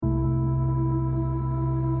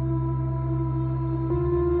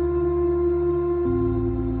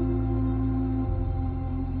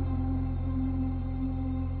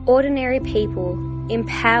ordinary people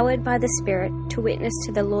empowered by the Spirit to witness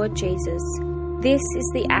to the Lord Jesus. This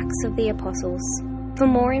is the Acts of the Apostles. For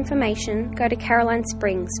more information, go to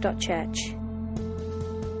carolinesprings.church.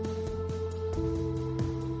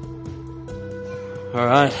 All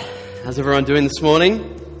right, how's everyone doing this morning?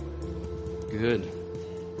 Good.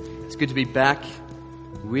 It's good to be back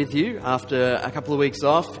with you after a couple of weeks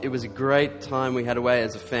off. It was a great time we had away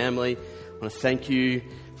as a family. I want to thank you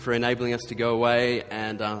for enabling us to go away,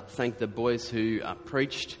 and thank the boys who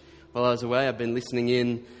preached while I was away. I've been listening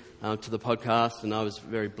in to the podcast, and I was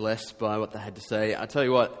very blessed by what they had to say. I tell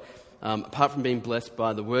you what, apart from being blessed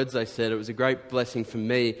by the words they said, it was a great blessing for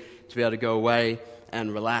me to be able to go away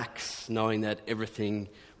and relax, knowing that everything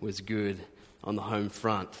was good on the home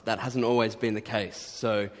front. That hasn't always been the case.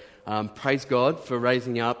 So praise God for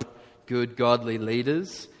raising up good, godly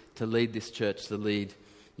leaders to lead this church, to lead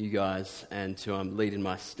you guys, and to lead in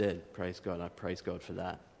my stead. Praise God. I praise God for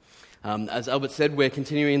that. As Albert said, we're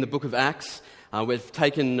continuing the book of Acts. We've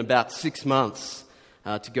taken about 6 months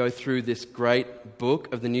to go through this great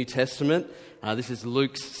book of the New Testament. This is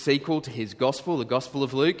Luke's sequel to his gospel, the Gospel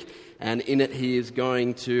of Luke. And in it he is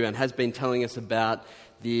going to, and has been telling us about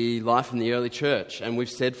the life in the early church. And we've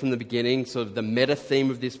said from the beginning, sort of the meta theme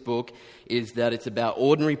of this book is that it's about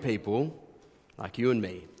ordinary people, like you and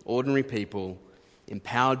me, ordinary people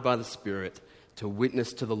empowered by the Spirit to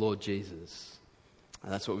witness to the Lord Jesus.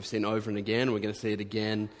 And that's what we've seen over and again. We're going to see it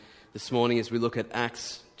again this morning as we look at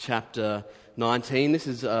Acts chapter 19. This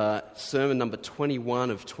is sermon number 21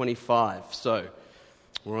 of 25. So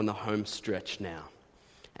we're on the home stretch now.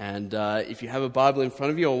 And if you have a Bible in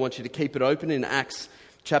front of you, I want you to keep it open in Acts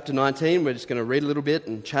chapter 19. We're just going to read a little bit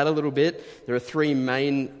and chat a little bit. There are three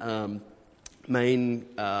main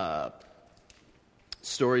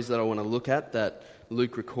stories that I want to look at that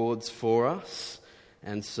Luke records for us.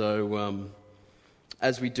 And so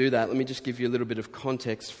as we do that, let me just give you a little bit of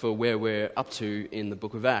context for where we're up to in the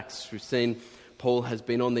book of Acts. We've seen Paul has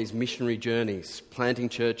been on these missionary journeys, planting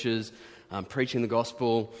churches, preaching the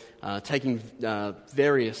gospel, taking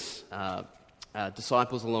various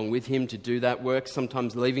disciples along with him to do that work,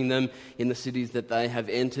 sometimes leaving them in the cities that they have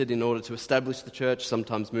entered in order to establish the church,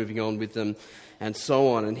 sometimes moving on with them, and so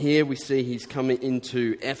on. And here we see he's coming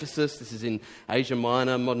into Ephesus. This is in Asia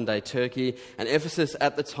Minor, modern-day Turkey. And Ephesus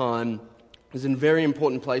at the time was a very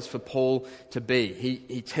important place for Paul to be.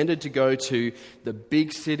 He tended to go to the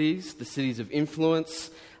big cities, the cities of influence,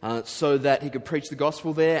 so that he could preach the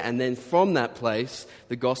gospel there, and then from that place,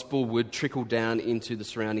 the gospel would trickle down into the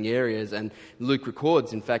surrounding areas. And Luke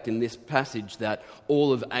records, in fact, in this passage, that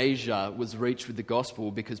all of Asia was reached with the gospel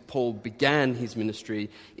because Paul began his ministry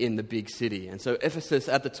in the big city. And so Ephesus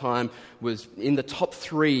at the time was in the top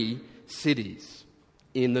 3 cities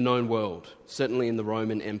in the known world, certainly in the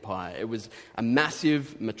Roman Empire. It was a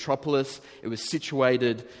massive metropolis. It was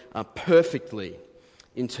situated perfectly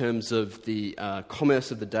in terms of the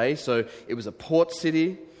commerce of the day. So it was a port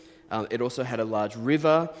city. It also had a large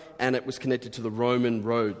river, and it was connected to the Roman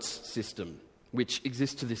roads system, which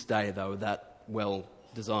exists to this day, though, that well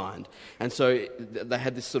designed. And so they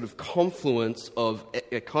had this sort of confluence of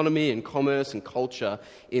economy and commerce and culture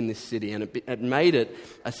in this city, and it made it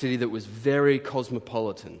a city that was very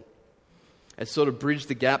cosmopolitan. It sort of bridged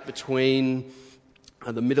the gap between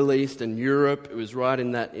the Middle East and Europe. It was right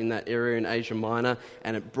in that area in Asia Minor,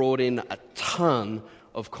 and it brought in a ton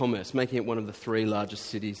of commerce, making it one of the 3 largest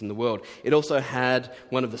cities in the world. It also had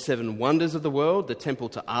one of the 7 wonders of the world, the temple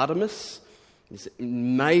to Artemis. This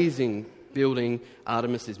amazing building.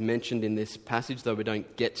 Artemis is mentioned in this passage, though we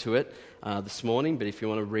don't get to it this morning. But if you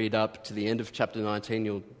want to read up to the end of chapter 19,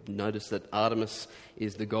 you'll notice that Artemis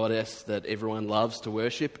is the goddess that everyone loves to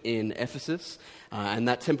worship in Ephesus. And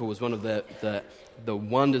that temple was one of the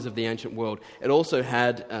wonders of the ancient world. It also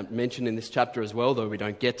had, mentioned in this chapter as well, though we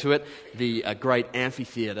don't get to it, the great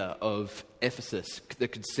amphitheatre of Ephesus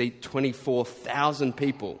that could seat 24,000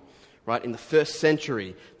 people. Right, in the 1st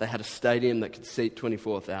century, they had a stadium that could seat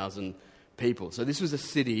 24,000 people. So this was a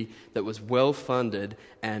city that was well-funded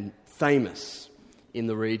and famous in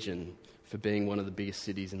the region for being one of the biggest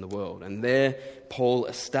cities in the world. And there, Paul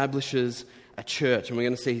establishes a church. And we're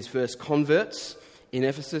going to see his first converts in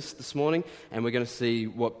Ephesus this morning. And we're going to see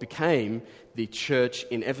what became the church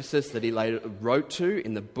in Ephesus that he later wrote to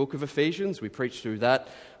in the book of Ephesians. We preached through that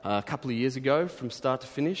a couple of years ago from start to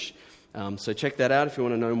finish. So check that out if you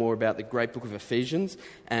want to know more about the great book of Ephesians.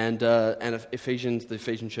 And Ephesians, the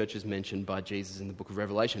Ephesian church is mentioned by Jesus in the book of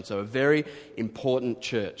Revelation. So a very important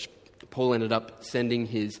church. Paul ended up sending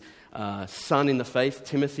his son in the faith,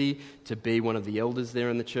 Timothy, to be one of the elders there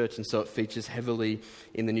in the church, and so it features heavily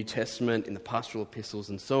in the New Testament, in the pastoral epistles,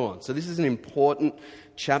 and so on. So this is an important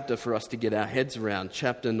chapter for us to get our heads around,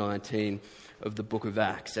 chapter 19 of the book of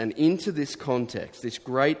Acts. And into this context, this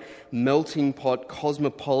great melting pot,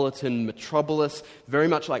 cosmopolitan metropolis, very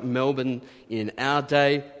much like Melbourne in our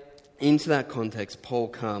day, into that context, Paul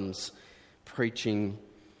comes preaching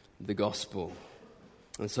the gospel.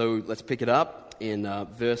 And so let's pick it up in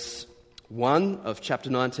verse 1 of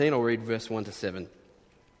chapter 19. I'll read verse 1 to 7. This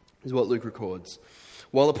is what Luke records.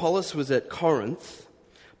 While Apollos was at Corinth,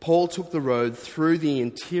 Paul took the road through the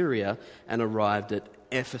interior and arrived at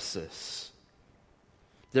Ephesus.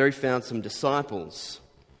 There he found some disciples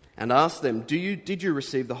and asked them, Did you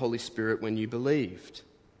receive the Holy Spirit when you believed?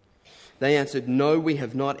 They answered, No, we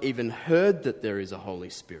have not even heard that there is a Holy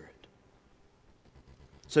Spirit.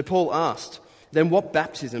 So Paul asked, Then what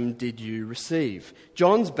baptism did you receive?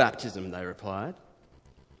 John's baptism, they replied.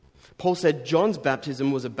 Paul said John's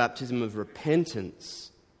baptism was a baptism of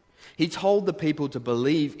repentance. He told the people to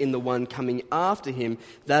believe in the one coming after him,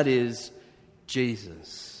 that is,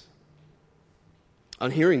 Jesus. On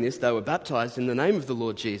hearing this, they were baptized in the name of the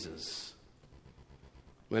Lord Jesus.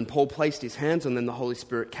 When Paul placed his hands on them, the Holy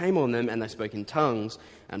Spirit came on them, and they spoke in tongues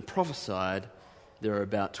and prophesied. There are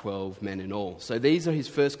about 12 men in all. So these are his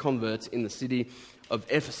first converts in the city of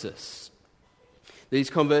Ephesus. These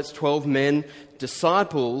converts, 12 men,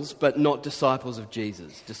 disciples, but not disciples of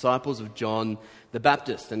Jesus, disciples of John the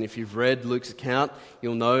Baptist. And if you've read Luke's account,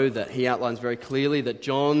 you'll know that he outlines very clearly that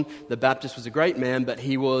John the Baptist was a great man, but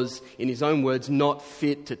he was, in his own words, not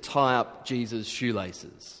fit to tie up Jesus'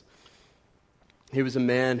 shoelaces. He was a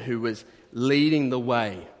man who was leading the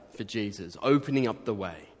way for Jesus, opening up the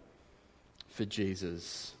way for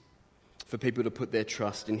Jesus, for people to put their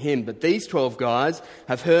trust in him. But these 12 guys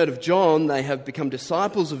have heard of John. They have become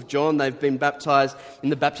disciples of John. They've been baptized in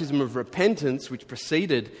the baptism of repentance, which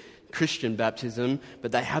preceded Christian baptism,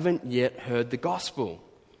 but they haven't yet heard the gospel.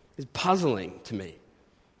 It's puzzling to me.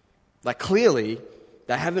 Like, clearly,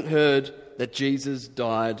 they haven't heard that Jesus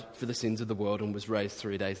died for the sins of the world and was raised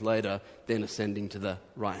 3 days later, then ascending to the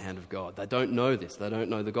right hand of God. They don't know this. They don't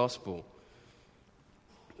know the gospel.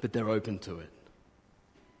 But they're open to it.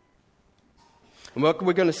 And what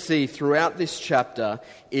we're going to see throughout this chapter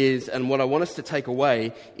is, and what I want us to take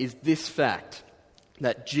away, is this fact,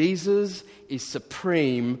 that Jesus is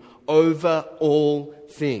supreme over all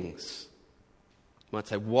things. You might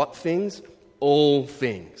say, what things? All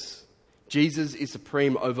things. Jesus is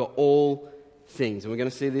supreme over all things. And we're going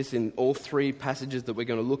to see this in all three passages that we're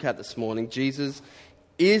going to look at this morning. Jesus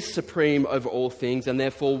is supreme over all things, and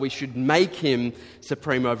therefore we should make him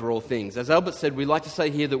supreme over all things. As Albert said, we like to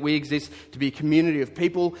say here that we exist to be a community of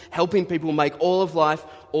people, helping people make all of life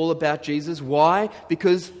all about Jesus. Why?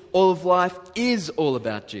 Because all of life is all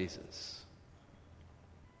about Jesus.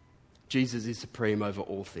 Jesus is supreme over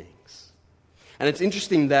all things. And it's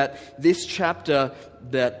interesting that this chapter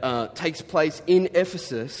that takes place in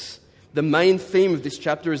Ephesus, the main theme of this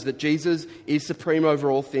chapter is that Jesus is supreme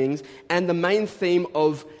over all things, and the main theme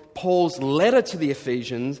of Paul's letter to the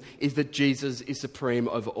Ephesians is that Jesus is supreme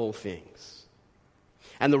over all things.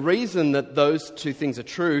 And the reason that those two things are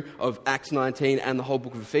true of Acts 19 and the whole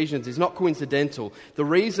book of Ephesians is not coincidental. The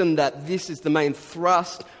reason that this is the main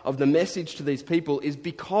thrust of the message to these people is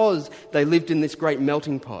because they lived in this great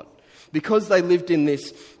melting pot. Because they lived in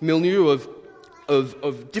this milieu of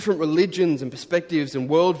different religions and perspectives and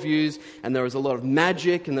worldviews, and there was a lot of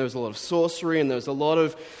magic, and there was a lot of sorcery, and there was a lot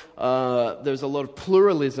of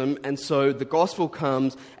pluralism. And so the gospel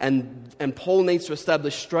comes, and Paul needs to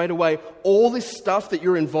establish straight away all this stuff that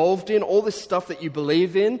you're involved in, all this stuff that you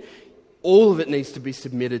believe in, all of it needs to be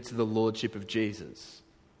submitted to the lordship of Jesus.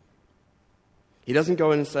 He doesn't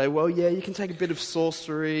go in and say, well, yeah, you can take a bit of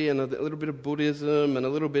sorcery and a little bit of Buddhism and a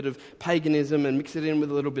little bit of paganism and mix it in with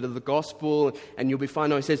a little bit of the gospel and you'll be fine.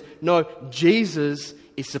 No, he says, no, Jesus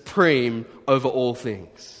is supreme over all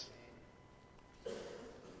things.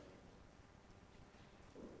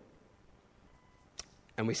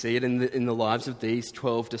 And we see it in the lives of these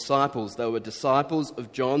 12 disciples. They were disciples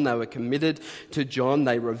of John. They were committed to John.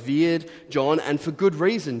 They revered John, and for good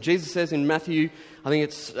reason. Jesus says in Matthew, I think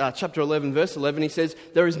it's chapter 11, verse 11, he says,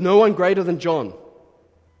 there is no one greater than John,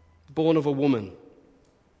 born of a woman.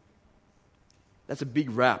 That's a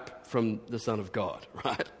big rap from the Son of God,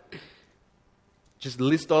 right? Just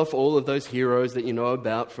list off all of those heroes that you know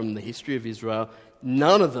about from the history of Israel.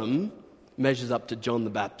 None of them measures up to John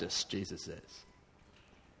the Baptist, Jesus says.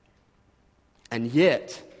 And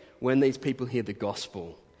yet, when these people hear the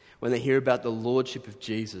gospel, when they hear about the lordship of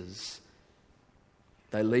Jesus,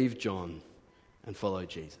 they leave John and follow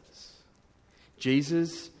Jesus.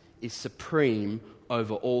 Jesus is supreme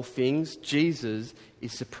over all things. Jesus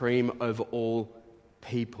is supreme over all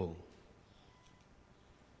people.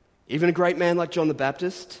 Even a great man like John the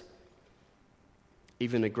Baptist,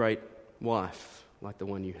 even a great wife like the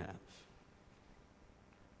one you have.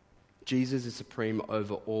 Jesus is supreme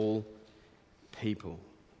over all people.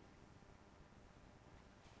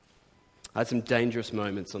 I had some dangerous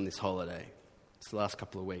moments on this holiday. It's the last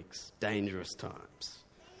couple of weeks. Dangerous times.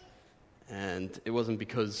 And it wasn't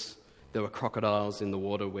because there were crocodiles in the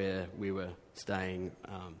water where we were staying,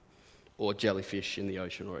 or jellyfish in the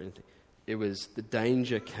ocean or anything. It was, the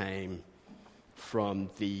danger came from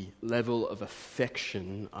the level of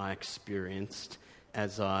affection I experienced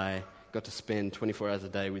as I got to spend 24 hours a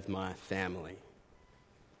day with my family.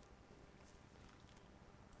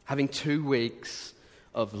 Having 2 weeks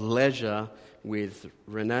of leisure with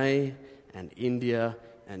Renee and India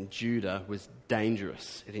and Judah was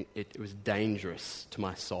dangerous. It was dangerous to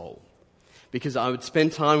my soul. Because I would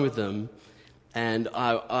spend time with them, and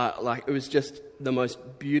it was just the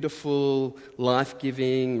most beautiful,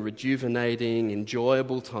 life-giving, rejuvenating,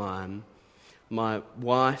 enjoyable time. My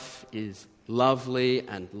wife is lovely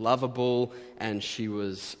and lovable, and she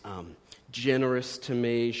was generous to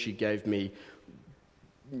me. She gave me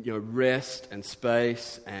rest and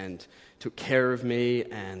space and took care of me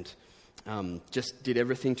and just did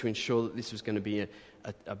everything to ensure that this was going to be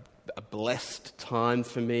a blessed time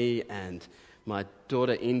for me. And my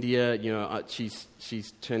daughter India,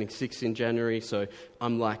 she's turning 6 in January, so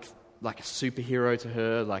I'm like a superhero to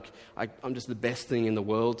her. I'm just the best thing in the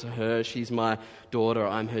world to her. She's my daughter.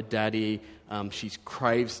 I'm her daddy. She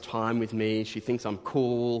craves time with me. She thinks I'm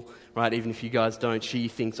cool, right? Even if you guys don't, she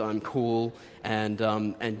thinks I'm cool. And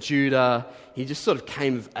Judah, he just sort of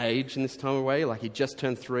came of age in this time away. He just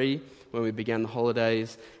turned 3 when we began the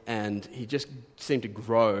holidays, and he just seemed to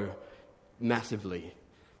grow massively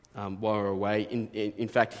while we were away. In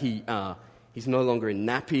fact, he's no longer in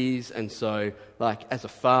nappies, and so, as a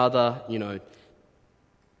father,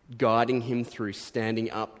 guiding him through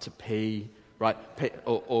standing up to pee, right,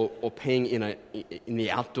 or peeing in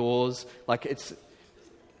the outdoors,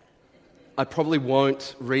 I probably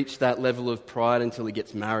won't reach that level of pride until he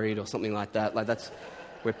gets married or something like that.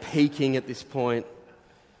 We're peaking at this point.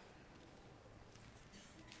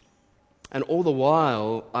 And all the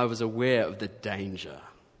while, I was aware of the danger.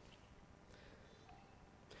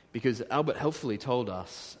 Because Albert helpfully told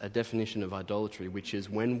us a definition of idolatry, which is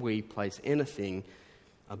when we place anything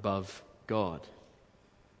above God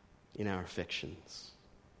in our affections.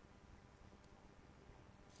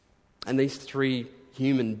 And these 3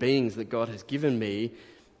 human beings that God has given me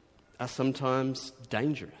are sometimes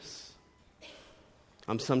dangerous.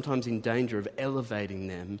 I'm sometimes in danger of elevating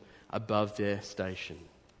them above their station.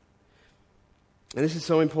 And this is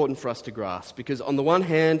so important for us to grasp, because on the one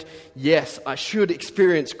hand, yes, I should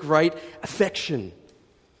experience great affection.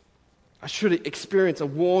 I should experience a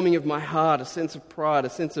warming of my heart, a sense of pride, a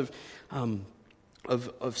sense of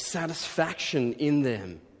satisfaction in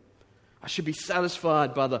them. I should be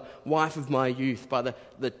satisfied by the wife of my youth, by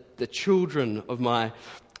the children of my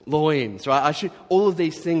loins, right? All of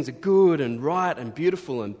these things are good and right and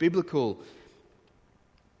beautiful and biblical.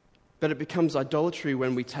 But it becomes idolatry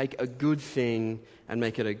when we take a good thing and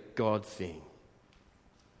make it a God thing.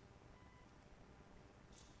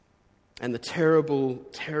 And the terrible,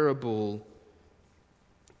 terrible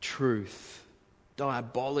truth,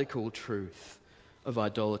 diabolical truth of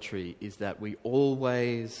idolatry is that we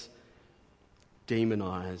always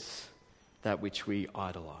demonize that which we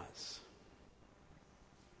idolize.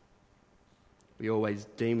 We always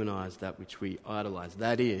demonize that which we idolize.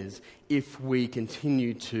 That is, if we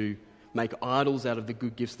continue to make idols out of the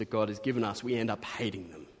good gifts that God has given us, we end up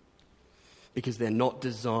hating them because they're not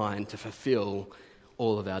designed to fulfill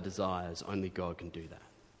all of our desires. Only God can do that.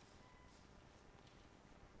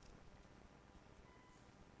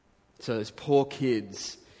 So those poor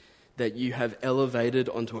kids that you have elevated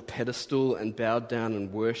onto a pedestal and bowed down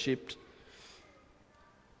and worshipped,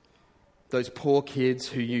 those poor kids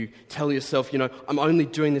who you tell yourself, I'm only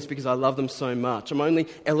doing this because I love them so much. I'm only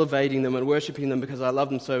elevating them and worshipping them because I love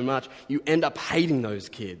them so much. You end up hating those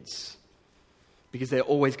kids because they're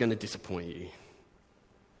always going to disappoint you.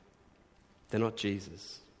 They're not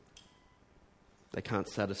Jesus. They can't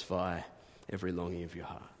satisfy every longing of your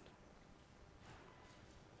heart.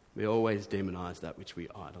 We always demonize that which we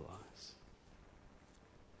idolize.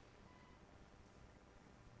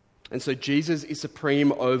 And so Jesus is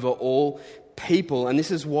supreme over all people. And this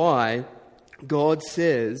is why God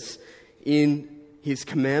says in his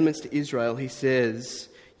commandments to Israel, he says,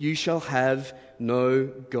 You shall have no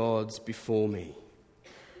gods before me.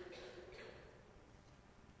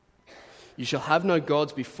 You shall have no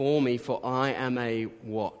gods before me, for I am a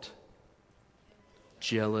what?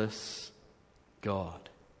 Jealous God.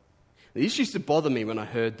 This used to bother me when I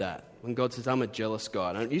heard that. When God says, I'm a jealous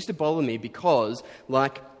God. And it used to bother me because,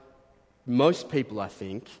 like most people, I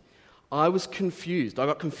think, I was confused. I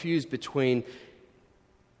got confused between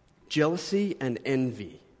jealousy and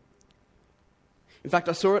envy. In fact,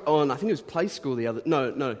 I saw it on, I think it was Play School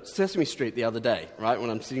Sesame Street the other day, right?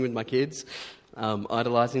 When I'm sitting with my kids,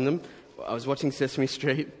 idolizing them. I was watching Sesame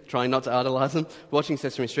Street, trying not to idolize them, watching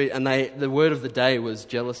Sesame Street, and the word of the day was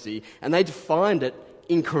jealousy, and they defined it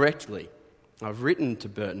incorrectly. I've written to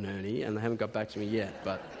Bert and Ernie, and they haven't got back to me yet,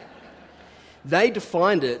 but they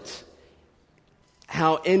defined it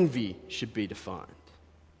how envy should be defined.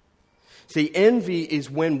 See, envy is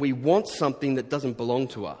when we want something that doesn't belong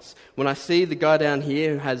to us. When I see the guy down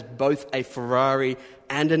here who has both a Ferrari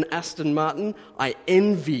and an Aston Martin, I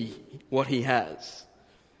envy what he has.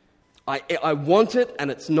 I want it and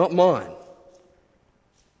it's not mine.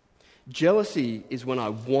 Jealousy is when I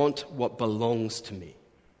want what belongs to me,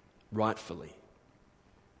 rightfully.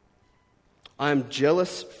 I am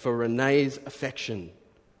jealous for Renee's affection.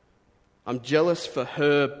 I'm jealous for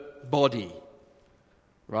her body,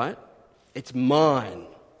 right? It's mine.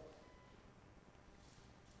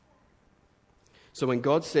 So when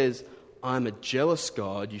God says, I'm a jealous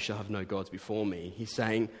God, you shall have no gods before me, he's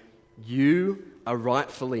saying, you are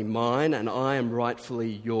rightfully mine and I am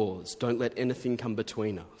rightfully yours. Don't let anything come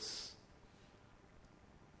between us.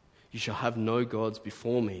 You shall have no gods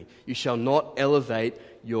before me. You shall not elevate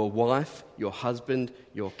your wife, your husband,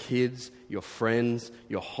 your kids, your friends,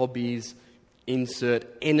 your hobbies, insert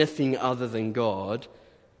anything other than God.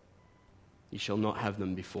 You shall not have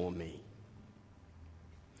them before me.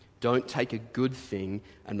 Don't take a good thing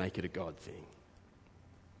and make it a God thing.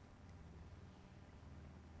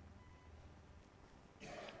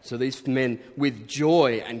 So these men, with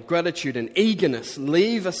joy and gratitude and eagerness,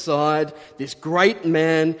 leave aside this great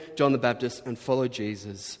man, John the Baptist, and follow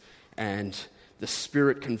Jesus. And the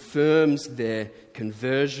Spirit confirms their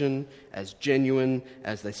conversion as genuine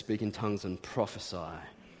as they speak in tongues and prophesy.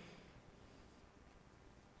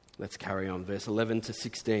 Let's carry on. Verse 11 to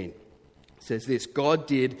 16 says this: God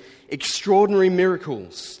did extraordinary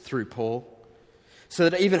miracles through Paul, so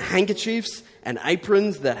that even handkerchiefs and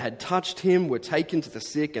aprons that had touched him were taken to the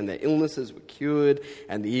sick, and their illnesses were cured,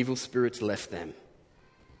 and the evil spirits left them.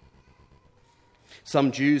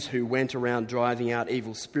 Some Jews who went around driving out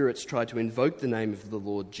evil spirits tried to invoke the name of the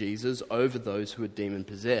Lord Jesus over those who were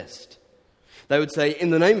demon-possessed. They would say,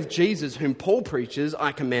 "In the name of Jesus, whom Paul preaches,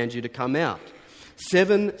 I command you to come out."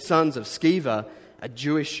 7 sons of Sceva, a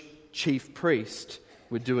Jewish chief priest,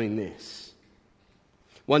 were doing this.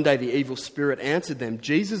 One day the evil spirit answered them,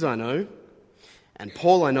 "Jesus I know, and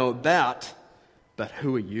Paul I know about, but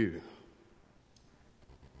who are you?"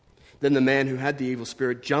 Then the man who had the evil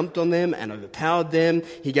spirit jumped on them and overpowered them.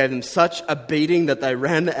 He gave them such a beating that they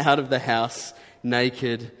ran out of the house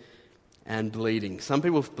naked and bleeding. Some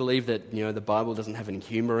people believe that, the Bible doesn't have any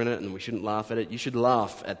humor in it and we shouldn't laugh at it. You should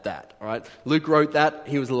laugh at that, all right? Luke wrote that.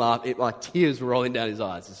 He was laughing, like tears were rolling down his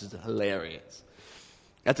eyes. This is hilarious.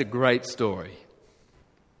 That's a great story.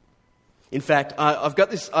 In fact, I've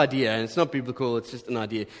got this idea, and it's not biblical, it's just an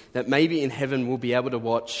idea, that maybe in heaven we'll be able to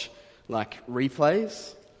watch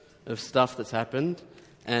replays of stuff that's happened.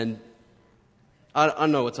 And I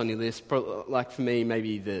don't know what's on your list. For me,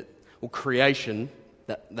 maybe creation.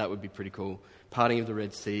 That would be pretty cool. Parting of the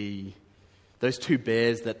Red Sea. Those 2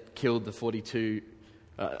 bears that killed the 42.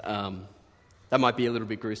 That might be a little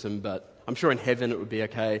bit gruesome, but I'm sure in heaven it would be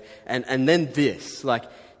okay. And then this.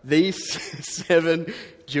 These 7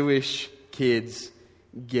 Jewish kids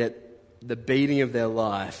get the beating of their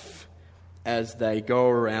life as they go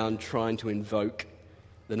around trying to invoke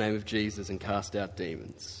the name of Jesus and cast out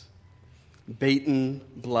demons. Beaten,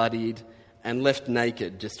 bloodied, and left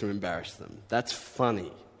naked just to embarrass them. That's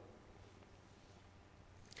funny.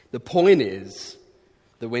 The point is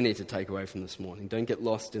that we need to take away from this morning. Don't get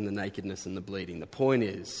lost in the nakedness and the bleeding. The point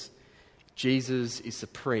is, Jesus is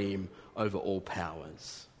supreme over all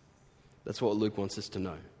powers. That's what Luke wants us to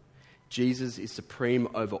know. Jesus is supreme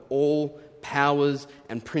over all powers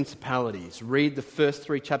and principalities. Read the first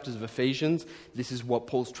 3 chapters of Ephesians. This is what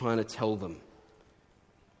Paul's trying to tell them.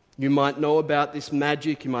 You might know about this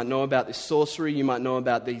magic, you might know about this sorcery, you might know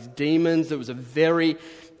about these demons. There was a very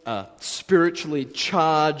spiritually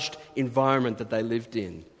charged environment that they lived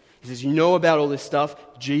in. He says, you know about all this stuff.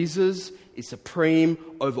 Jesus is supreme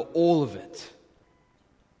over all of it.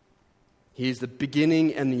 He is the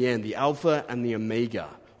beginning and the end, the Alpha and the Omega.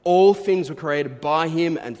 All things were created by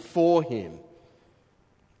him and for him.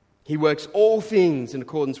 He works all things in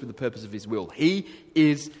accordance with the purpose of his will. He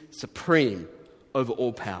is supreme over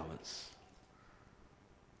all powers.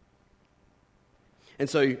 And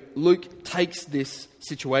so Luke takes this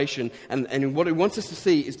situation and what he wants us to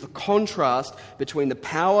see is the contrast between the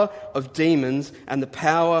power of demons and the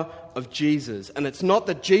power of Jesus. And it's not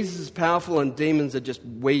that Jesus is powerful and demons are just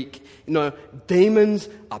weak. No, demons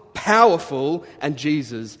are powerful and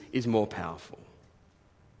Jesus is more powerful.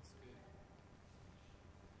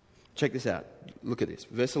 Check this out. Look at this.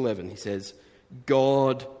 Verse 11, he says,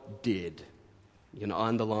 God did. You can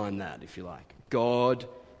underline that if you like. God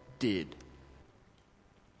did.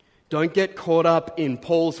 Don't get caught up in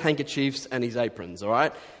Paul's handkerchiefs and his aprons, all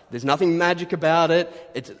right? There's nothing magic about it.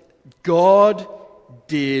 It's God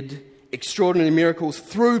did extraordinary miracles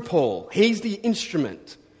through Paul. He's the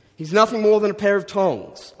instrument. He's nothing more than a pair of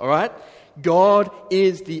tongs, all right? God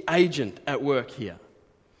is the agent at work here.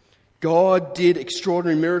 God did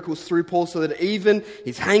extraordinary miracles through Paul so that even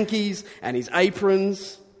his hankies and his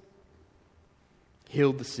aprons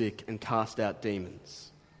healed the sick and cast out demons.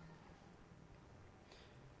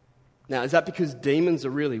 Now, is that because demons are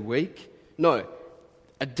really weak? No.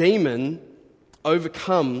 A demon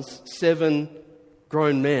overcomes 7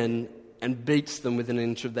 grown men and beats them within an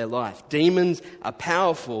inch of their life. Demons are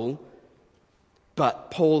powerful,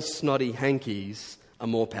 but Paul's snotty hankies are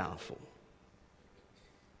more powerful.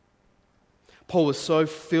 Paul was so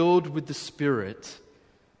filled with the Spirit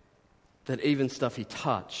that even stuff he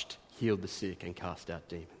touched healed the sick and cast out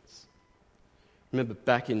demons. Remember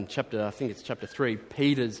back in chapter 3,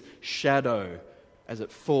 Peter's shadow, as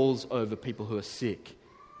it falls over people who are sick,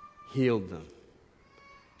 healed them.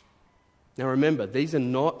 Now remember, these are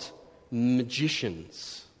not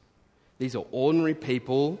magicians. These are ordinary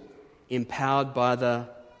people empowered by the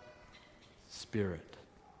Spirit.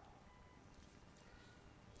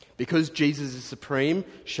 Because Jesus is supreme,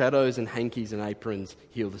 shadows and hankies and aprons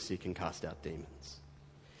heal the sick and cast out demons.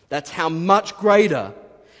 That's how much greater,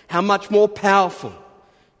 how much more powerful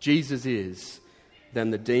Jesus is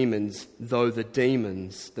than the demons, though the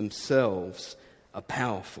demons themselves are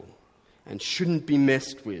powerful and shouldn't be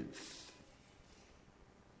messed with.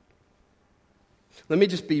 Let me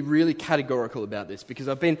just be really categorical about this, because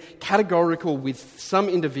I've been categorical with some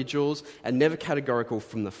individuals and never categorical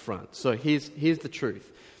from the front. So here's the truth.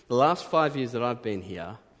 The last 5 years that I've been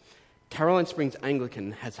here, Caroline Springs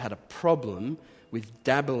Anglican has had a problem with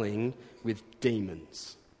dabbling with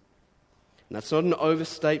demons. And that's not an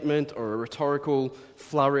overstatement or a rhetorical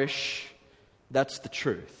flourish. That's the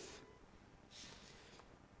truth.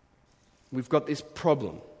 We've got this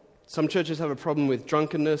problem. Some churches have a problem with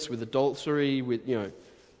drunkenness, with adultery, with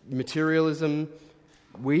materialism.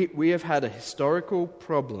 We have had a historical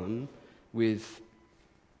problem with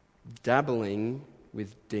dabbling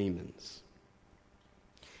with demons.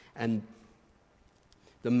 And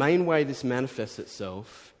the main way this manifests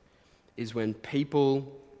itself is when people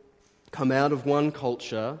come out of one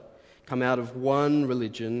culture, come out of one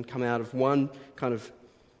religion, come out of one kind of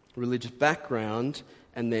religious background,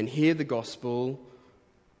 and then hear the gospel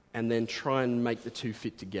and then try and make the two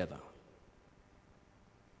fit together.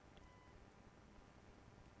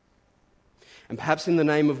 And perhaps in the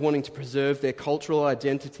name of wanting to preserve their cultural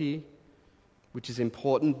identity, which is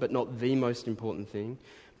important but not the most important thing,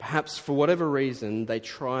 perhaps for whatever reason they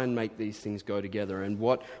try and make these things go together. And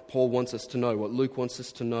what Paul wants us to know, what Luke wants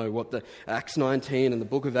us to know, what the Acts 19 and the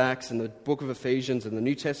book of Acts and the book of Ephesians and the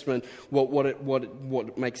New Testament, what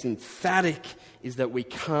it makes emphatic is that we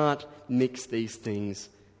can't mix these things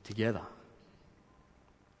together.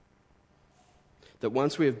 That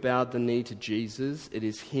once we have bowed the knee to Jesus, it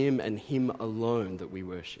is him and him alone that we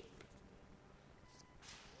worship.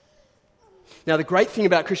 Now, the great thing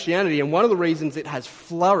about Christianity, and one of the reasons it has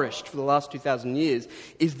flourished for the last 2,000 years,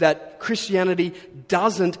 is that Christianity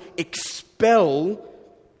doesn't expel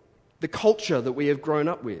the culture that we have grown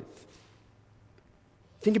up with.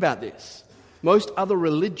 Think about this. Most other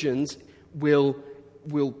religions will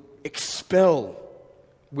expel,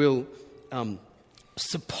 will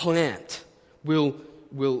supplant, will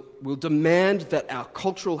demand that our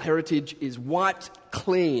cultural heritage is wiped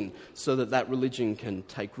clean so that religion can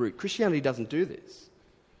take root. Christianity doesn't do this.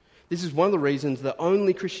 This is one of the reasons that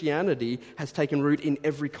only Christianity has taken root in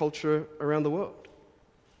every culture around the world.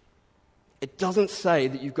 It doesn't say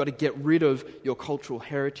that you've got to get rid of your cultural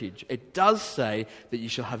heritage. It does say that you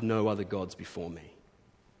shall have no other gods before me.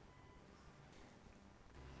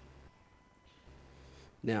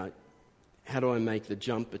 Now, how do I make the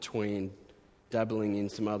jump between dabbling in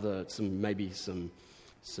some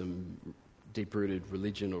deep-rooted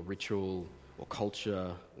religion or ritual or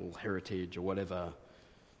culture or heritage or whatever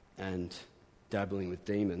and dabbling with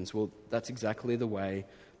demons. Well, that's exactly the way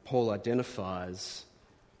Paul identifies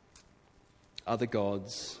other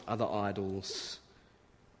gods, other idols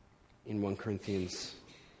in 1 Corinthians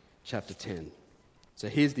chapter 10. So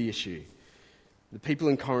here's the issue. The people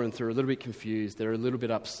in Corinth are a little bit confused. They're a little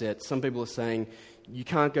bit upset. Some people are saying, you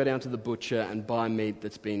can't go down to the butcher and buy meat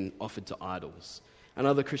that's been offered to idols. And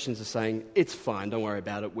other Christians are saying, it's fine, don't worry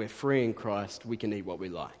about it. We're free in Christ. We can eat what we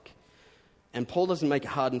like. And Paul doesn't make a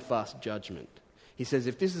hard and fast judgment. He says,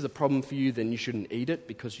 if this is a problem for you, then you shouldn't eat it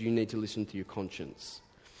because you need to listen to your conscience.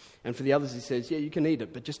 And for the others, he says, yeah, you can eat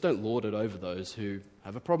it, but just don't lord it over those who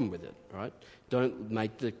have a problem with it, right? Don't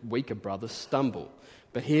make the weaker brother stumble.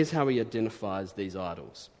 But here's how he identifies these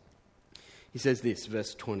idols. He says this,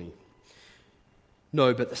 verse 20.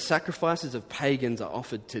 No, but the sacrifices of pagans are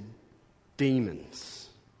offered to demons.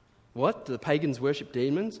 What? Do the pagans worship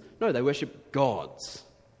demons? No, they worship gods.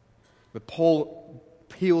 But Paul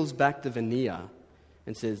peels back the veneer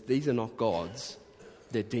and says, these are not gods,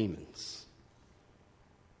 they're demons.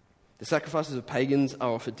 The sacrifices of pagans are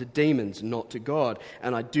offered to demons, not to God.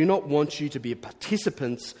 And I do not want you to be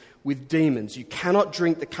participants with demons. You cannot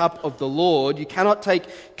drink the cup of the Lord. You cannot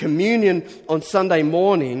take communion on Sunday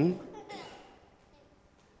morning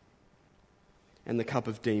and the cup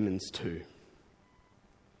of demons too.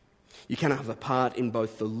 You cannot have a part in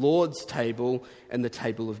both the Lord's table and the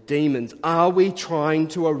table of demons. Are we trying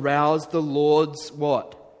to arouse the Lord's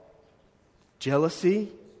what?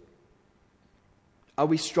 Jealousy? Are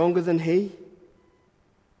we stronger than He?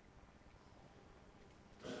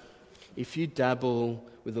 If you dabble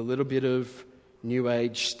with a little bit of New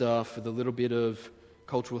Age stuff, with a little bit of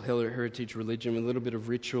cultural heritage religion, with a little bit of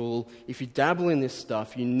ritual, if you dabble in this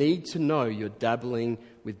stuff, you need to know you're dabbling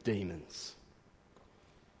with demons.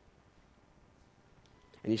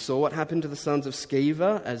 And you saw what happened to the sons of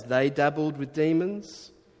Sceva as they dabbled with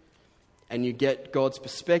demons, and you get God's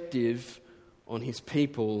perspective on His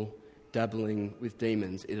people dabbling with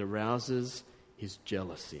demons. It arouses His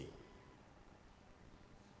jealousy.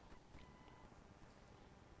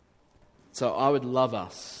 So I would love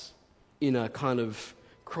us, in a kind of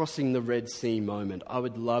crossing the Red Sea moment, I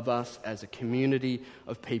would love us as a community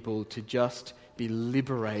of people to just be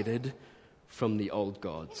liberated from the old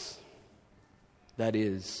gods. That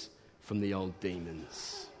is, from the old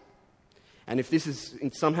demons. And if this is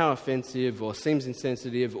somehow offensive or seems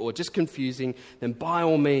insensitive or just confusing, then by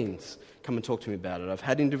all means, come and talk to me about it. I've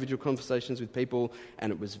had individual conversations with people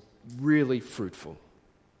and it was really fruitful.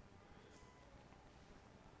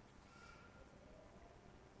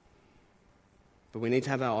 But we need to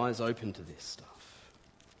have our eyes open to this stuff.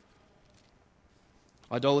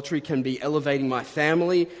 Idolatry can be elevating my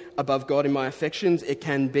family above God in my affections. It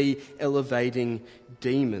can be elevating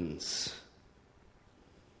demons,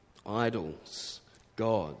 idols,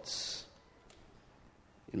 gods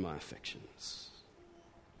in my affections.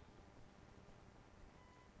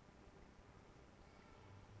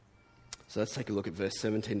 So let's take a look at verse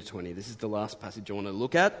 17 to 20. This is the last passage I want to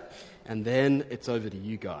look at, and then it's over to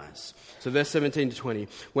you guys. So verse 17 to 20.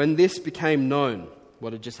 When this became known,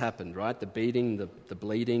 what had just happened, right? The beating, the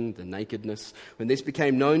bleeding, the nakedness. When this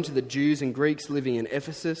became known to the Jews and Greeks living in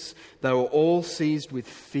Ephesus, they were all seized with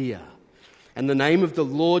fear. And the name of the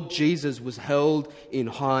Lord Jesus was held in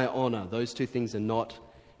high honor. Those two things are not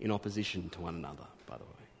in opposition to one another, by the way.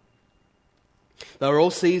 They were all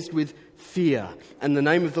seized with fear, and the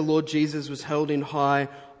name of the Lord Jesus was held in high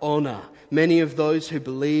honor. Many of those who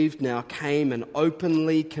believed now came and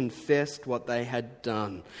openly confessed what they had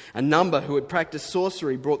done. A number who had practiced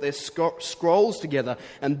sorcery brought their scrolls together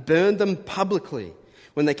and burned them publicly.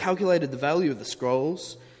 When they calculated the value of the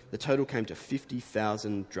scrolls, the total came to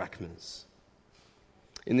 50,000 drachmas.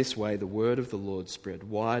 In this way, the word of the Lord spread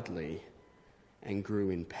widely and grew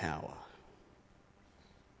in power.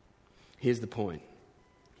 Here's the point.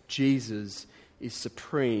 Jesus is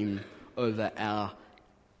supreme over our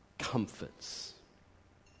comforts.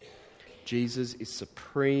 Jesus is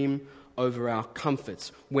supreme over our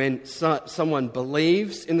comforts. When someone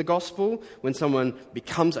believes in the gospel, when someone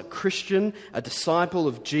becomes a Christian, a disciple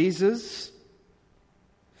of Jesus,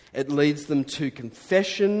 it leads them to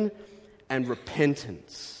confession and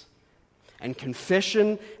repentance. And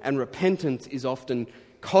confession and repentance is often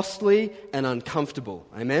costly and uncomfortable.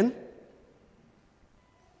 Amen?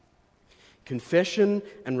 Confession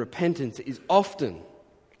and repentance is often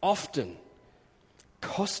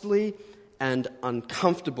costly and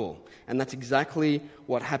uncomfortable. And that's exactly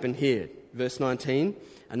what happened here. Verse 19,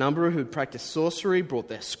 a number who had practiced sorcery brought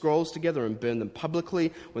their scrolls together and burned them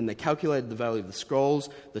publicly. When they calculated the value of the scrolls,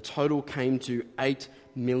 the total came to 8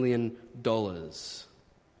 million. $8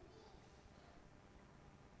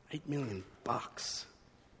 million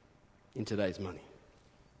in today's money.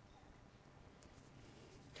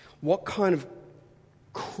 What kind of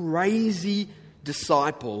crazy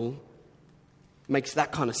disciple makes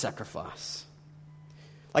that kind of sacrifice?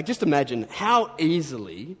 Like, just imagine how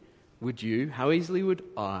easily would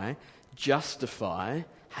I justify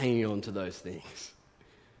hanging on to those things?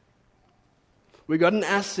 We got an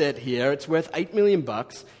asset here. It's worth $8 million.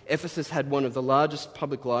 Ephesus had one of the largest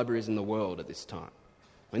public libraries in the world at this time.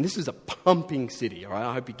 I mean, this is a pumping city, all right?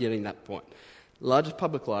 I hope you're getting that point. Largest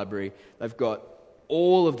public library. They've got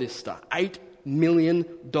all of this stuff. $8 million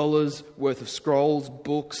worth of scrolls,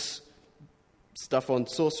 books, stuff on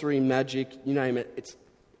sorcery, magic, you name it. It's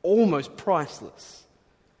almost priceless.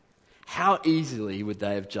 How easily would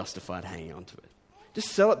they have justified hanging on to it? Just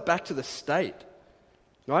sell it back to the state,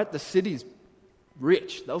 right? The city's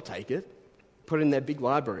rich. They'll take it, put it in their big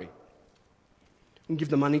library, and give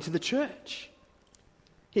the money to the church.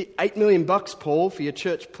 Here, $8 million, Paul, for your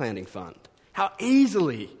church planting fund. How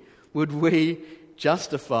easily would we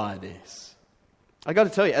justify this? I got to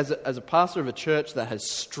tell you, as a pastor of a church that has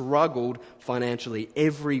struggled financially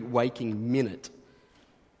every waking minute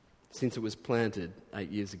since it was planted 8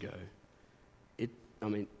 years ago,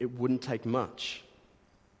 it wouldn't take much.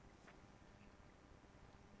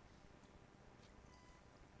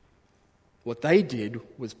 What they did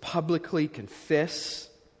was publicly confess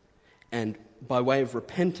and, by way of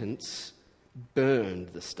repentance, burned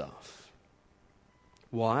the stuff.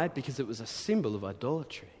 Why? Because it was a symbol of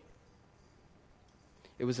idolatry.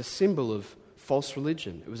 It was a symbol of false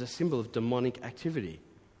religion. It was a symbol of demonic activity.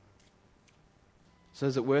 So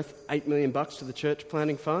is it worth $8 million to the church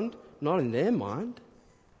planting fund? Not in their mind.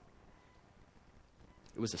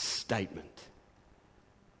 It was a statement.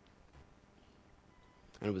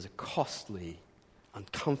 And it was a costly,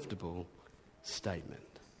 uncomfortable statement.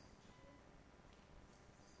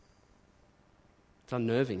 It's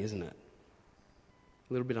unnerving, isn't it?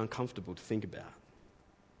 A little bit uncomfortable to think about.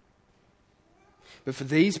 But for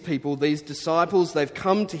these people, these disciples, they've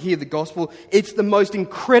come to hear the gospel. It's the most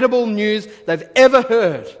incredible news they've ever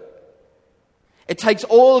heard. It takes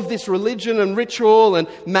all of this religion and ritual and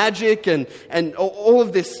magic and all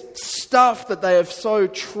of this stuff that they have so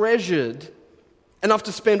treasured, enough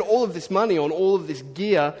to spend all of this money on all of this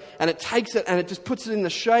gear, and it takes it and it just puts it in the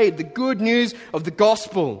shade. The good news of the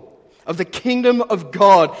gospel, of the kingdom of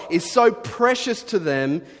God, is so precious to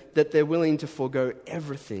them that they're willing to forego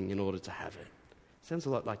everything in order to have it. Sounds a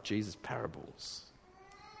lot like Jesus' parables.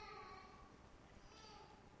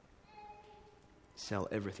 Sell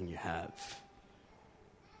everything you have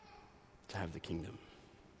to have the kingdom.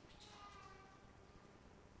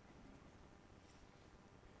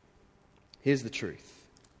 Here's the truth.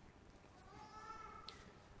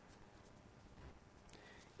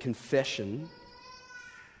 Confession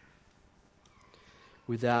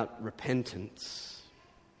without repentance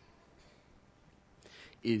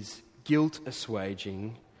is guilt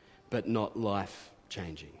assuaging, but not life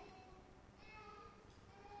changing.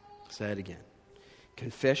 Say it again.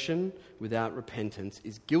 Confession without repentance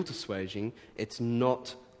is guilt assuaging, it's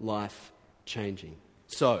not life changing.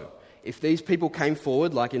 So, if these people came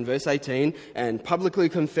forward, like in verse 18, and publicly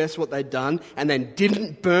confessed what they'd done, and then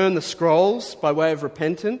didn't burn the scrolls by way of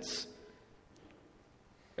repentance,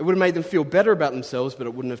 it would have made them feel better about themselves, but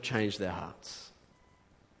it wouldn't have changed their hearts.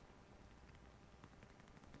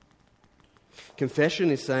 Confession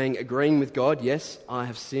is saying, agreeing with God, yes, I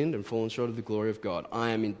have sinned and fallen short of the glory of God. I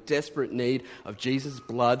am in desperate need of Jesus'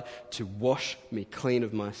 blood to wash me clean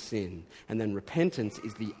of my sin. And then repentance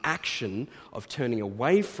is the action of turning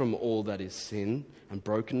away from all that is sin and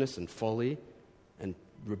brokenness and folly and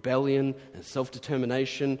rebellion and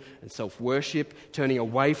self-determination and self-worship, turning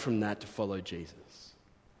away from that to follow Jesus.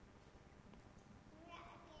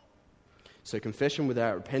 So confession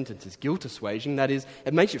without repentance is guilt assuaging. That is,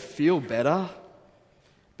 it makes you feel better,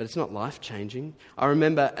 but it's not life-changing. I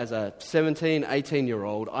remember as a 17,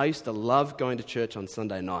 18-year-old, I used to love going to church on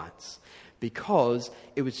Sunday nights because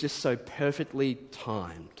it was just so perfectly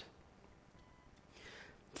timed.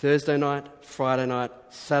 Thursday night, Friday night,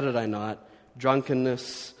 Saturday night,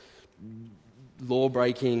 drunkenness,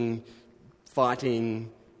 law-breaking, fighting,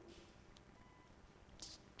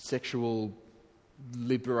 sexual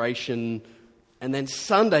liberation. And then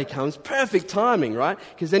Sunday comes, perfect timing, right?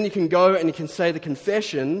 Because then you can go and you can say the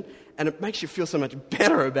confession, and it makes you feel so much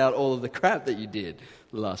better about all of the crap that you did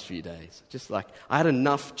the last few days. Just like I had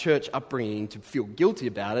enough church upbringing to feel guilty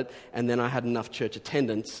about it, and then I had enough church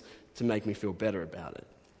attendance to make me feel better about it.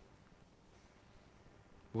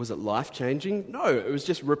 Was it life-changing? No, it was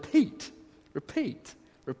just repeat.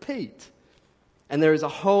 repeat. And there is a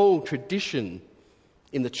whole tradition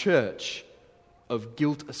in the church of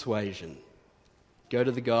guilt assuasion. Go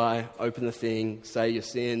to the guy, open the thing, say your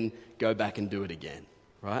sin, go back and do it again,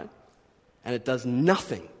 right? And it does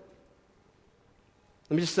nothing.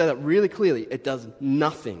 Let me just say that really clearly. It does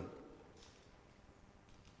nothing.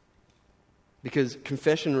 Because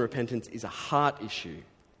confession and repentance is a heart issue.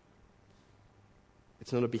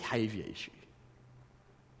 It's not a behavior issue.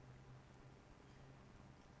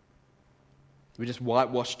 We just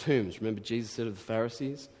whitewash tombs. Remember Jesus said of the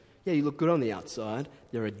Pharisees, yeah, you look good on the outside.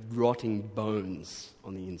 There are rotting bones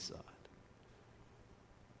on the inside.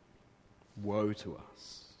 Woe to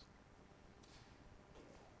us.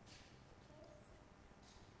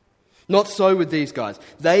 Not so with these guys.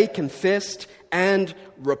 They confessed and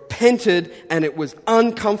repented, and it was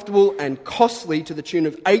uncomfortable and costly to the tune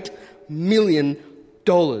of $8 million,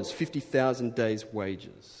 50,000 days'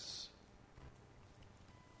 wages.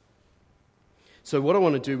 So what I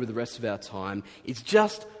want to do with the rest of our time is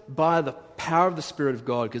just by the power of the Spirit of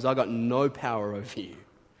God, because I got no power over you.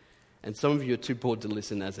 And some of you are too bored to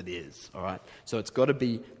listen as it is, all right? So it's got to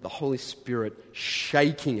be the Holy Spirit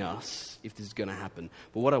shaking us if this is going to happen.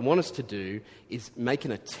 But what I want us to do is make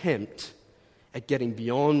an attempt at getting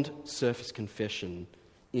beyond surface confession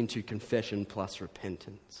into confession plus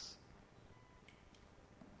repentance.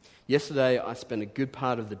 Yesterday, I spent a good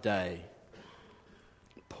part of the day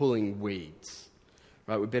pulling weeds.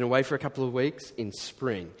 Right, we've been away for a couple of weeks in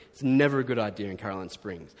spring. It's never a good idea in Caroline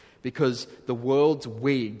Springs because the world's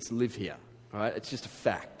weeds live here. Right? It's just a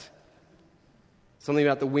fact. Something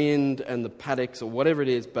about the wind and the paddocks or whatever it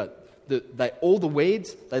is, but all the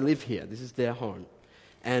weeds, they live here. This is their home.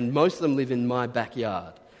 And most of them live in my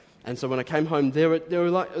backyard. And so when I came home, they were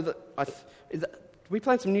like, did we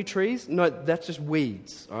plant some new trees? No, that's just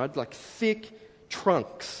weeds, all right? Like thick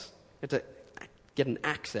trunks. You have to get an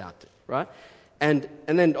axe out, right? And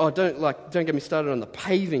then, don't get me started on the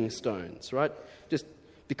paving stones, right? Just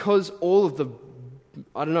because all of the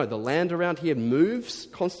land around here moves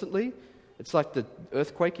constantly. It's like the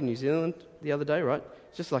earthquake in New Zealand the other day, right?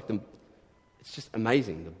 It's just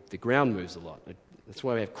amazing. The ground moves a lot. That's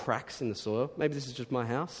why we have cracks in the soil. Maybe this is just my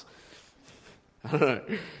house. I don't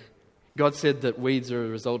know. God said that weeds are a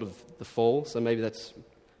result of the fall, so maybe that's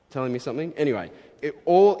telling me something. Anyway,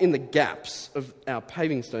 all in the gaps of our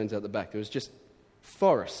paving stones out the back, there was just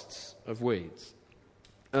forests of weeds.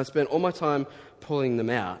 And I spent all my time pulling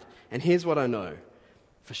them out. And here's what I know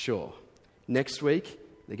for sure. Next week,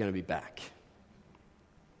 they're going to be back.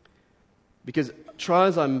 Because try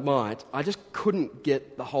as I might, I just couldn't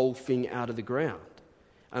get the whole thing out of the ground.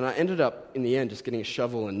 And I ended up, in the end, just getting a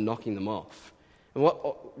shovel and knocking them off. And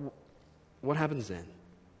what happens then?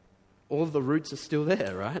 All of the roots are still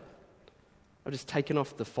there, right? I've just taken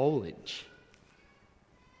off the foliage.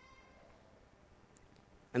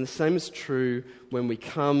 And the same is true when we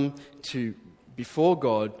come to, before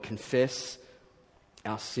God, confess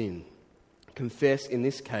our sin. Confess, in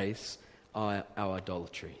this case, our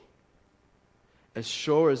idolatry. As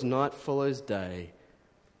sure as night follows day,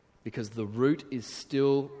 because the root is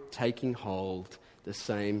still taking hold, the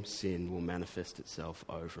same sin will manifest itself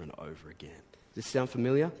over and over again. Does this sound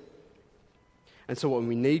familiar? And so what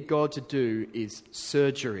we need God to do is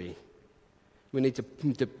surgery. We need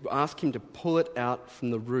to ask Him to pull it out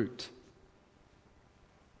from the root.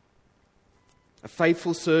 A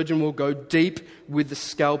faithful surgeon will go deep with the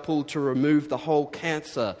scalpel to remove the whole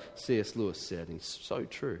cancer, C.S. Lewis said, and it's so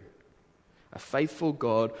true. A faithful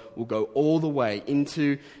God will go all the way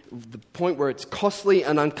into the point where it's costly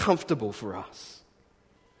and uncomfortable for us.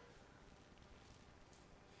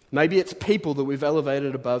 Maybe it's people that we've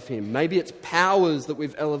elevated above Him. Maybe it's powers that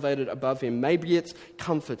we've elevated above Him. Maybe it's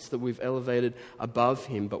comforts that we've elevated above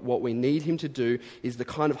Him. But what we need Him to do is the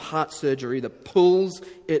kind of heart surgery that pulls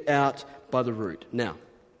it out by the root. Now,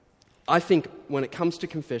 I think when it comes to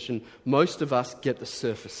confession, most of us get the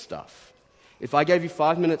surface stuff. If I gave you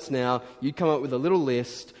 5 minutes now, you'd come up with a little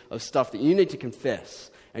list of stuff that you need to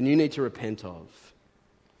confess and you need to repent of.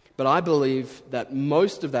 But I believe that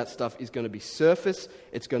most of that stuff is going to be surface.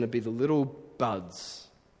 It's going to be the little buds,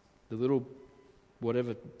 the little,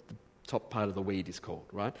 whatever the top part of the weed is called,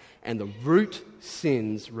 right? And the root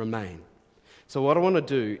sins remain. So what I want to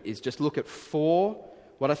do is just look at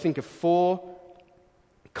what I think are four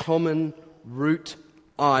common root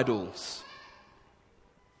idols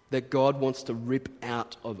that God wants to rip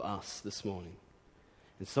out of us this morning.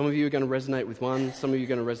 And some of you are going to resonate with one, some of you are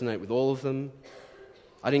going to resonate with all of them.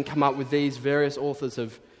 I didn't come up with these. Various authors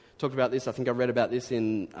have talked about this. I think I read about this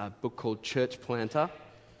in a book called Church Planter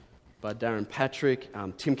by Darren Patrick.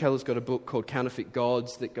 Tim Keller's got a book called Counterfeit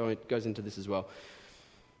Gods that goes into this as well.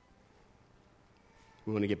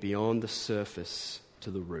 We want to get beyond the surface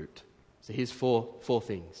to the root. So here's four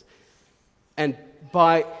things. And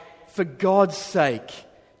for God's sake,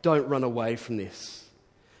 don't run away from this.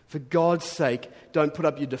 For God's sake, don't put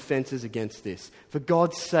up your defenses against this. For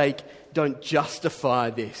God's sake, don't justify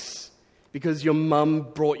this because your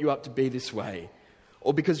mum brought you up to be this way,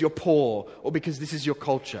 or because you're poor, or because this is your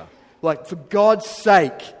culture. Like, for God's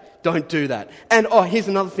sake, don't do that. And, here's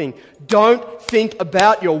another thing. Don't think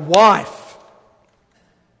about your wife,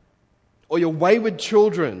 or your wayward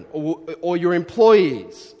children, or your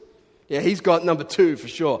employees. Yeah, he's got number 2 for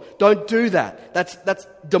sure. Don't do that. That's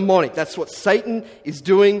demonic. That's what Satan is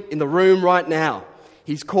doing in the room right now.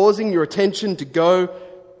 He's causing your attention to go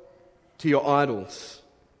to your idols.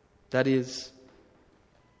 That is,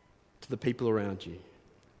 to the people around you.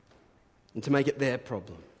 And to make it their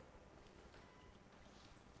problem.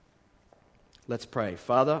 Let's pray.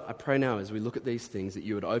 Father, I pray now as we look at these things that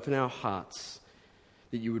you would open our hearts,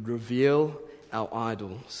 that you would reveal our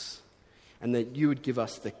idols, and that you would give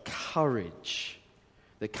us the courage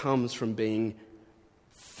that comes from being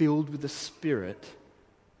filled with the Spirit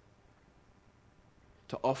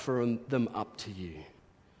to offer them up to you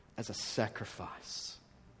as a sacrifice,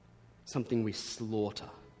 something we slaughter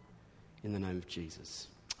in the name of Jesus.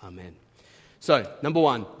 Amen. So, number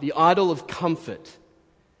 1, the idol of comfort.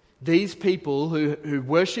 These people who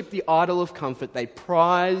worship the idol of comfort, they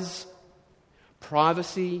prize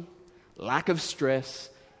privacy, lack of stress,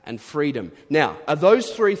 and freedom. Now, are those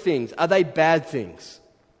 3 things, are they bad things?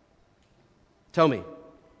 Tell me.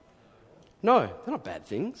 No, they're not bad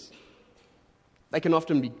things. They can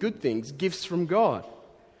often be good things, gifts from God.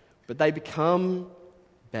 But they become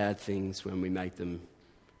bad things when we make them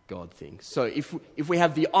God things. So if we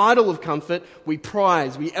have the idol of comfort, we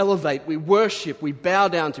prize, we elevate, we worship, we bow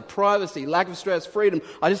down to privacy, lack of stress, freedom.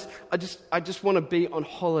 I just want to be on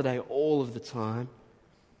holiday all of the time.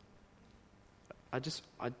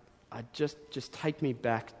 Just take me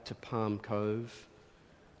back to Palm Cove,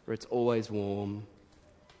 where it's always warm.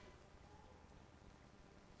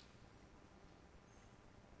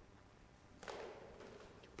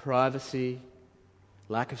 Privacy,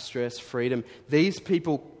 lack of stress, freedom. These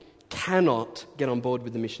people cannot get on board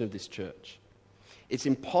with the mission of this church. It's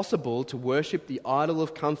impossible to worship the idol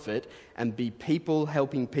of comfort and be people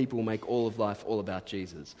helping people make all of life all about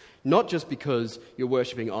Jesus. Not just because you're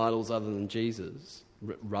worshipping idols rather than Jesus,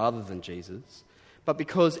 but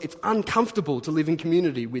because it's uncomfortable to live in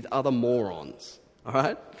community with other morons, all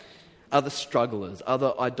right? Other strugglers,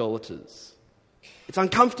 other idolaters. It's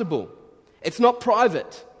uncomfortable. It's not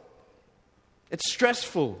private. It's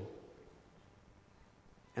stressful.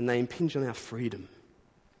 And they impinge on our freedom.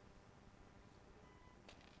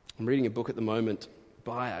 I'm reading a book at the moment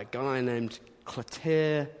by a guy named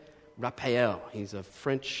Clotaire Raphael. He's a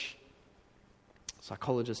French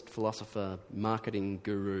psychologist, philosopher, marketing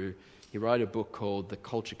guru. He wrote a book called The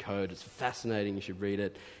Culture Code. It's fascinating, you should read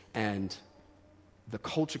it. And the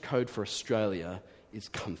culture code for Australia is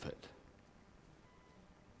comfort.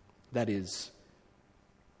 That is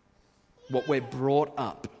what we're brought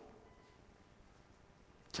up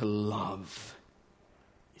to love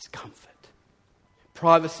is comfort.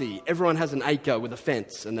 Privacy. Everyone has an acre with a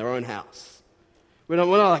fence and their own house. We're not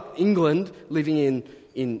like England, living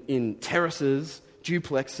in terraces,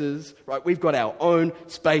 duplexes, right? We've got our own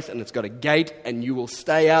space and it's got a gate and you will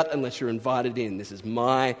stay out unless you're invited in. This is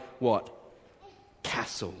my, what?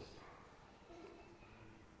 Castle.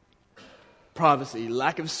 Privacy,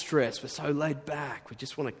 lack of stress. We're so laid back. We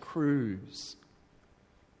just want to cruise.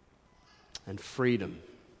 And freedom.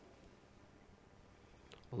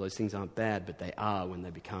 All those things aren't bad, but they are when they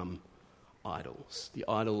become idols. The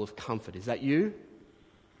idol of comfort. Is that you?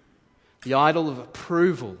 The idol of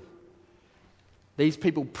approval. These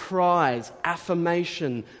people prize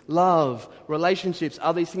affirmation, love, relationships.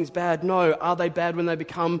 Are these things bad? No. Are they bad when they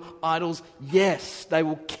become idols? Yes. They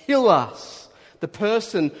will kill us. The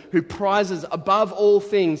person who prizes above all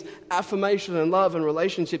things affirmation and love and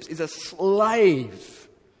relationships is a slave.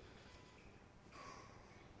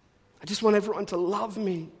 I just want everyone to love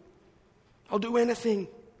me. I'll do anything.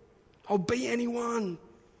 I'll be anyone.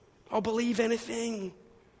 I'll believe anything.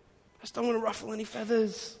 I just don't want to ruffle any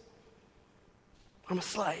feathers. I'm a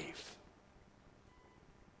slave.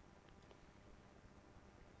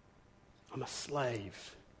 I'm a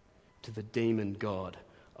slave to the demon god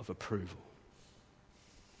of approval.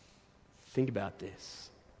 Think about this.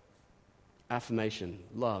 Affirmation,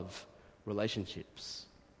 love, relationships.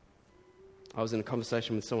 I was in a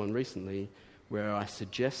conversation with someone recently where I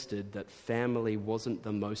suggested that family wasn't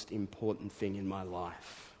the most important thing in my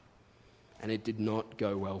life. And it did not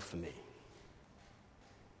go well for me.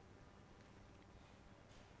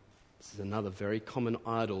 This is another very common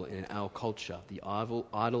idol in our culture, the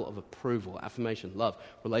idol of approval, affirmation, love,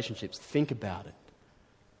 relationships. Think about it.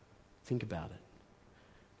 Think about it.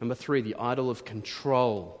 Number 3, the idol of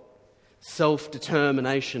control,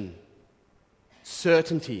 self-determination,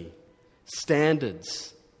 certainty,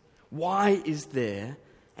 standards. Why is there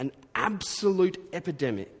an absolute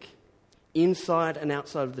epidemic inside and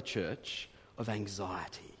outside of the church of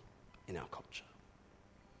anxiety in our culture?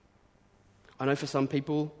 I know for some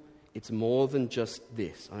people it's more than just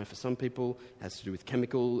this. I know for some people it has to do with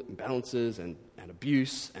chemical imbalances and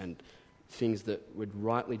abuse and things that would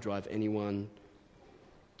rightly drive anyone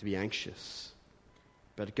to be anxious.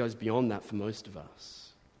 But it goes beyond that for most of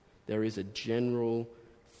us. There is a general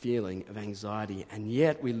feeling of anxiety, and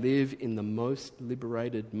yet we live in the most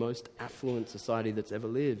liberated, most affluent society that's ever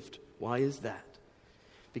lived. Why is that?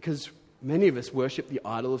 Because many of us worship the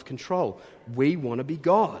idol of control. We want to be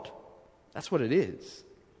God. That's what it is.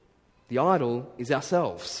 The idol is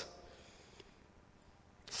ourselves.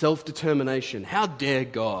 Self-determination. How dare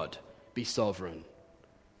God be sovereign?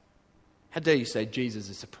 How dare you say Jesus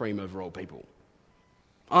is supreme over all people?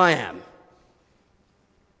 I am.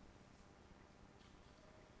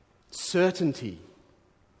 Certainty.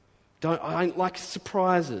 I don't like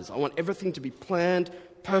surprises. I want everything to be planned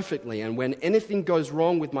perfectly. And when anything goes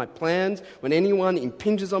wrong with my plans, when anyone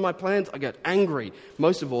impinges on my plans, I get angry.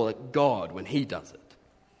 Most of all at God when He does it.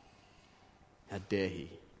 How dare He?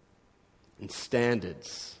 And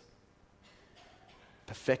standards.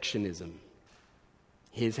 Perfectionism.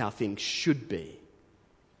 Here's how things should be.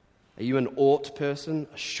 Are you an ought person?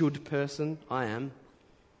 A should person? I am.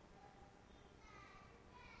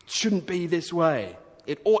 It shouldn't be this way.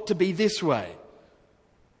 It ought to be this way.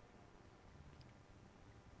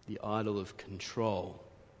 The idol of control.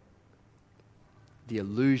 The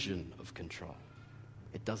illusion of control.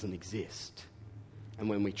 It doesn't exist. And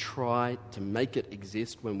when we try to make it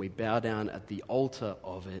exist, when we bow down at the altar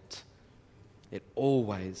of it, it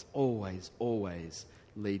always, always, always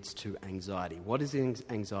leads to anxiety. What is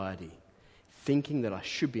anxiety? Thinking that I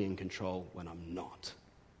should be in control when I'm not.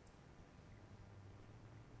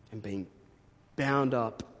 And being bound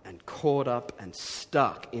up and caught up and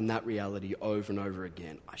stuck in that reality over and over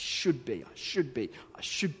again. I should be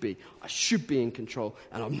in control,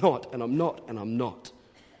 and I'm not, and I'm not, and I'm not.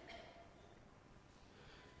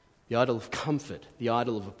 The idol of comfort, the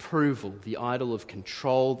idol of approval, the idol of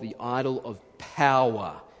control, the idol of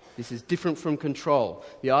power. This is different from control.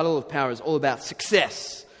 The idol of power is all about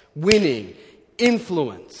success, winning,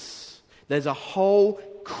 influence. There's a whole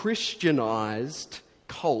Christianized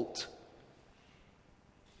cult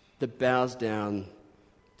that bows down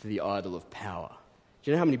to the idol of power.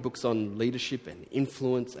 Do you know how many books on leadership and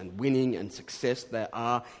influence and winning and success there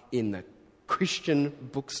are in the Christian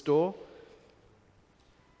bookstore?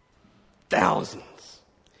 Thousands.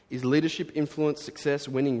 Is leadership, influence, success,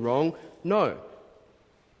 winning wrong? No.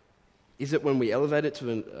 Is it when we elevate it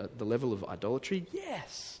to the level of idolatry?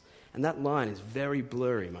 Yes. And that line is very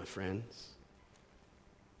blurry, my friends.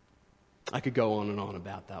 I could go on and on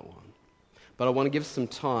about that one. But I want to give some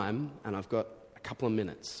time, and I've got a couple of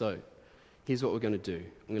minutes. So here's what we're going to do.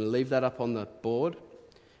 I'm going to leave that up on the board.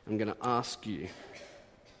 I'm going to ask you,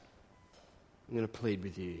 I'm going to plead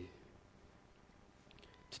with you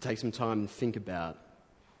to take some time and think about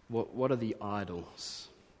what are the idols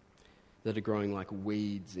that are growing like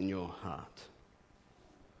weeds in your heart?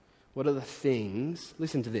 What are the things,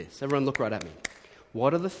 listen to this, everyone look right at me.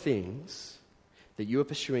 What are the things that you are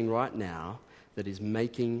pursuing right now that is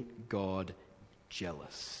making God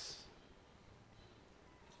jealous?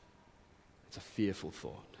 It's a fearful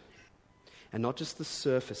thought. And not just the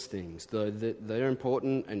surface things, though they're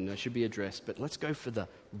important and they should be addressed, but let's go for the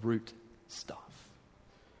root stuff.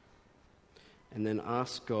 And then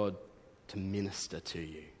ask God to minister to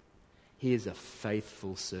you. He is a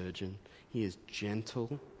faithful surgeon. He is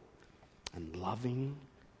gentle and loving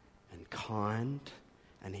and kind,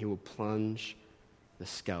 and He will plunge the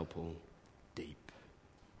scalpel deep.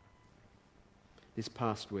 This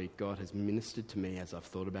past week, God has ministered to me as I've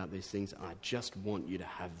thought about these things, and I just want you to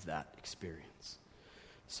have that experience.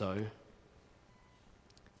 So,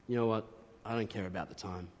 you know what? I don't care about the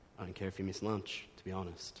time. I don't care if you miss lunch, to be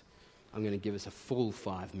honest. I'm going to give us a full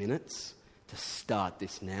 5 minutes to start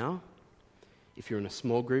this now. If you're in a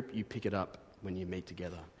small group, you pick it up when you meet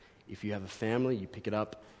together. If you have a family, you pick it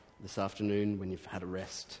up this afternoon when you've had a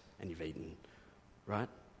rest and you've eaten, right?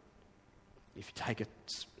 If you take a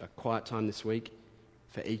quiet time this week,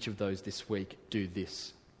 for each of those this week, do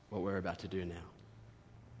this, what we're about to do now.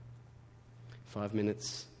 5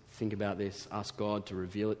 minutes, think about this, ask God to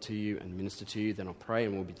reveal it to you and minister to you, then I'll pray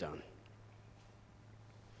and we'll be done.